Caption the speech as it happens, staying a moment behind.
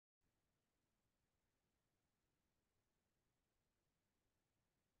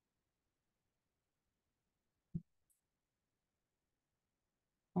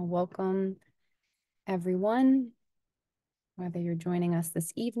Well, welcome everyone, whether you're joining us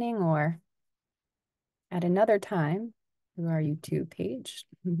this evening or at another time through our YouTube page.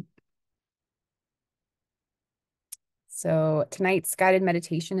 So tonight's guided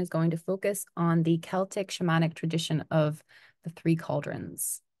meditation is going to focus on the Celtic shamanic tradition of the Three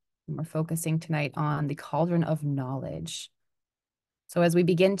Cauldrons. And we're focusing tonight on the Cauldron of Knowledge. So as we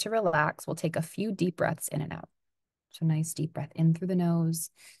begin to relax, we'll take a few deep breaths in and out. So nice deep breath in through the nose.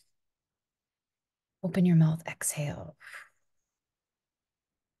 Open your mouth, exhale.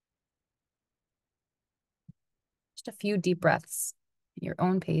 Just a few deep breaths at your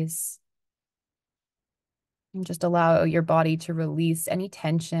own pace. And just allow your body to release any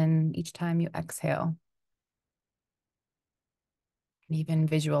tension each time you exhale. And even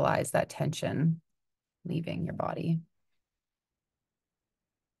visualize that tension leaving your body.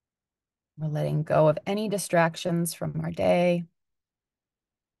 We're letting go of any distractions from our day.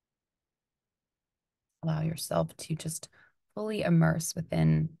 Allow yourself to just fully immerse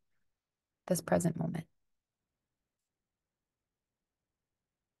within this present moment.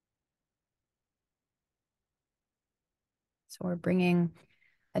 So we're bringing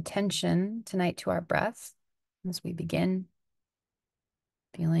attention tonight to our breath as we begin,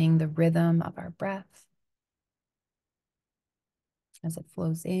 feeling the rhythm of our breath as it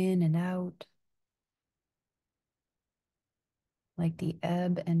flows in and out, like the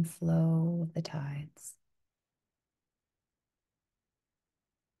ebb and flow of the tides.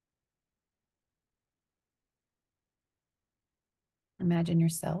 Imagine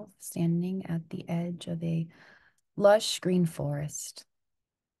yourself standing at the edge of a lush green forest.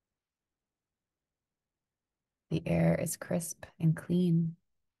 The air is crisp and clean,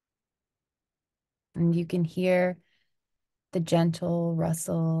 and you can hear the gentle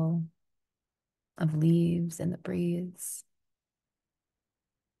rustle of leaves in the breeze.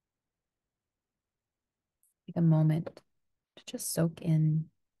 Take a moment to just soak in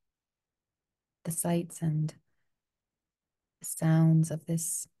the sights and the sounds of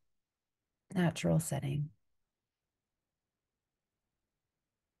this natural setting.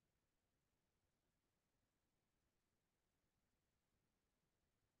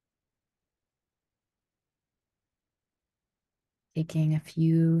 Taking a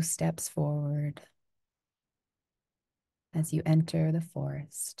few steps forward as you enter the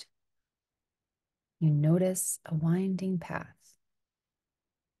forest, you notice a winding path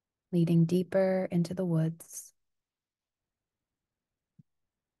leading deeper into the woods.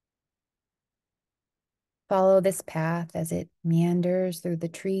 Follow this path as it meanders through the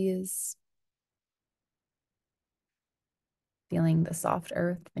trees, feeling the soft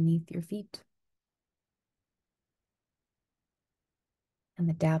earth beneath your feet and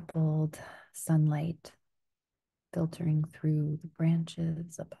the dappled sunlight filtering through the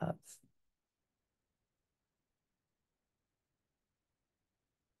branches above.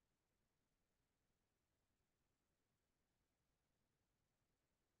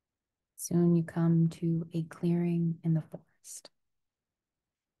 Soon you come to a clearing in the forest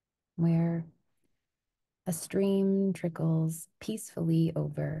where a stream trickles peacefully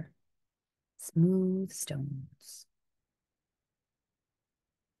over smooth stones.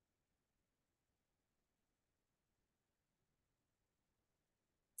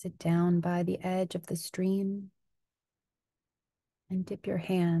 Sit down by the edge of the stream and dip your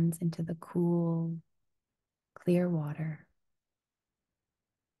hands into the cool, clear water.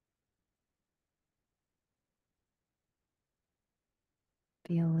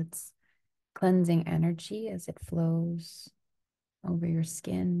 Feel its cleansing energy as it flows over your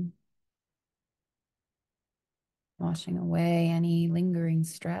skin, washing away any lingering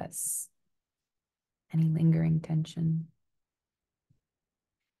stress, any lingering tension.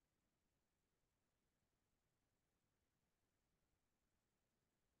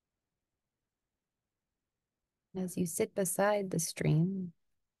 As you sit beside the stream,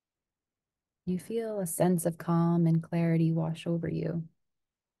 you feel a sense of calm and clarity wash over you.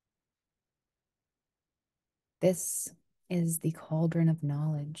 This is the Cauldron of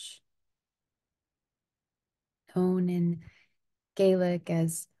Knowledge, known in Gaelic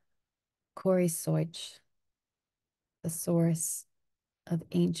as Coire Ernma, the source of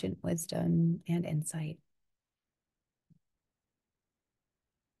ancient wisdom and insight.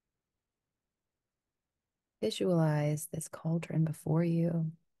 Visualize this cauldron before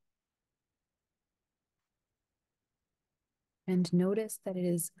you and notice that it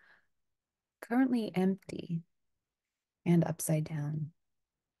is currently empty and upside down.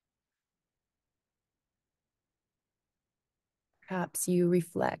 Perhaps you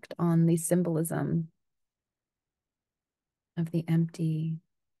reflect on the symbolism of the empty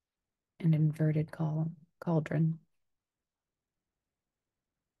an inverted cauldron.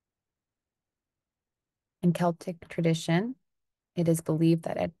 In Celtic tradition, it is believed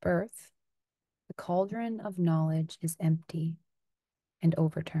that at birth, the cauldron of knowledge is empty and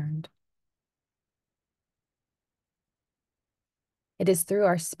overturned. It is through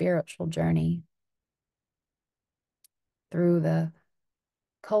our spiritual journey, through the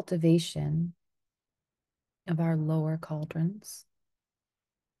cultivation of our lower cauldrons,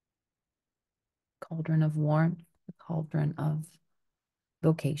 cauldron of warmth, the cauldron of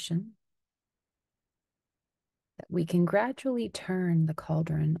vocation, that we can gradually turn the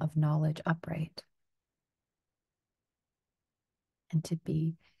cauldron of knowledge upright and to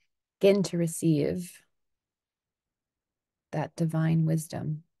begin to receive that divine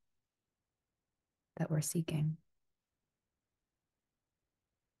wisdom that we're seeking.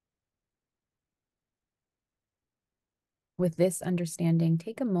 With this understanding,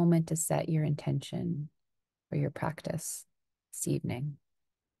 take a moment to set your intention for your practice this evening.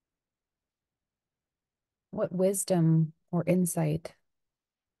 What wisdom or insight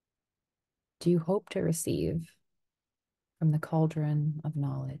do you hope to receive from the cauldron of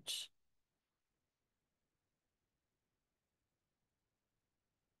knowledge?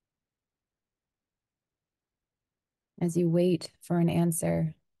 As you wait for an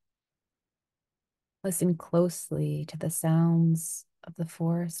answer, listen closely to the sounds of the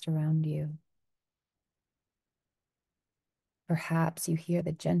forest around you. Perhaps you hear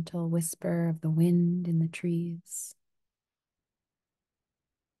the gentle whisper of the wind in the trees,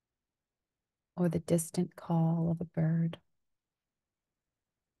 or the distant call of a bird.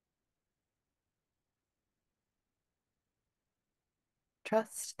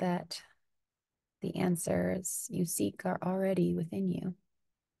 Trust that the answers you seek are already within you,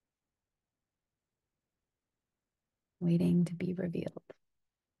 waiting to be revealed.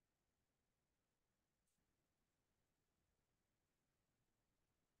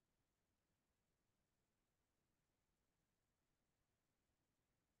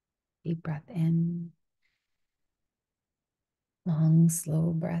 Deep breath in, long,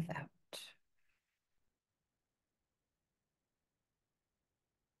 slow breath out.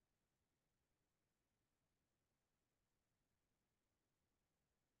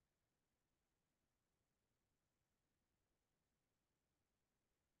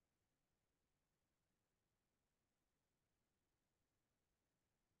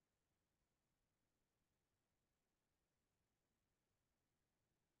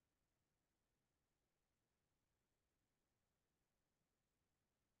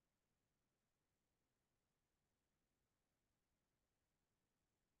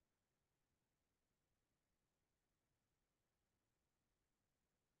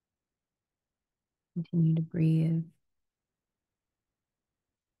 Continue to breathe,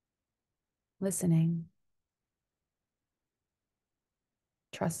 listening,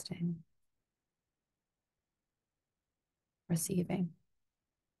 trusting, receiving.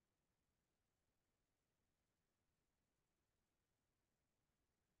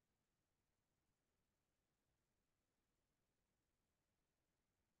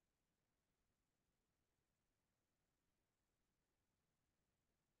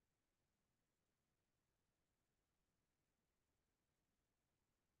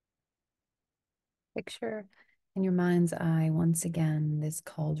 Picture in your mind's eye once again this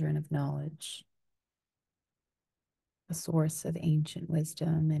cauldron of knowledge, a source of ancient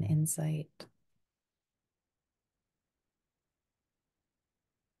wisdom and insight.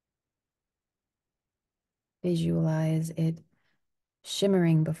 Visualize it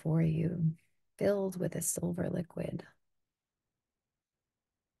shimmering before you, filled with a silver liquid.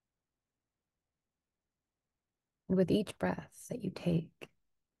 And with each breath that you take,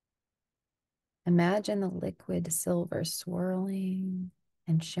 imagine the liquid silver swirling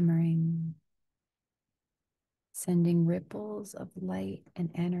and shimmering, sending ripples of light and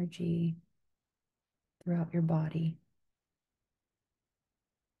energy throughout your body.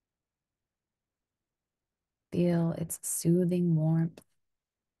 Feel its soothing warmth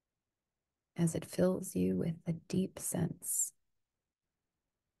as it fills you with a deep sense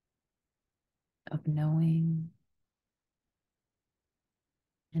of knowing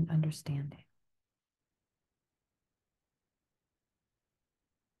and understanding.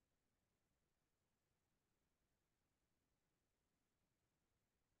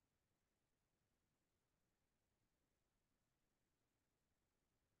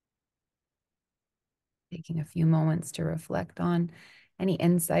 Taking a few moments to reflect on any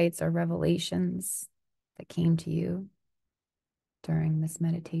insights or revelations that came to you during this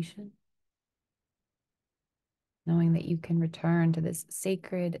meditation. knowing that you can return to this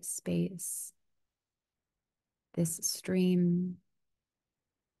sacred space, this stream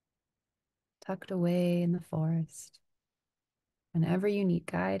tucked away in the forest, whenever you need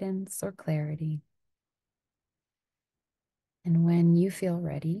guidance or clarity. And when you feel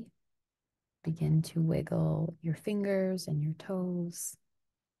ready, begin to wiggle your fingers and your toes,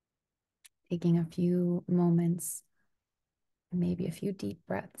 taking a few moments, maybe a few deep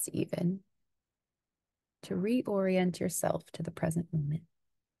breaths even, to reorient yourself to the present moment.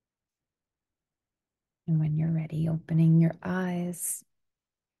 And when you're ready, opening your eyes.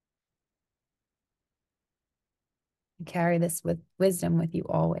 You carry this with wisdom with you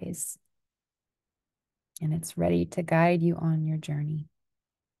always, and it's ready to guide you on your journey.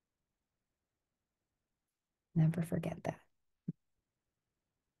 Never forget that.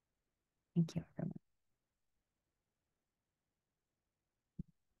 Thank you, everyone.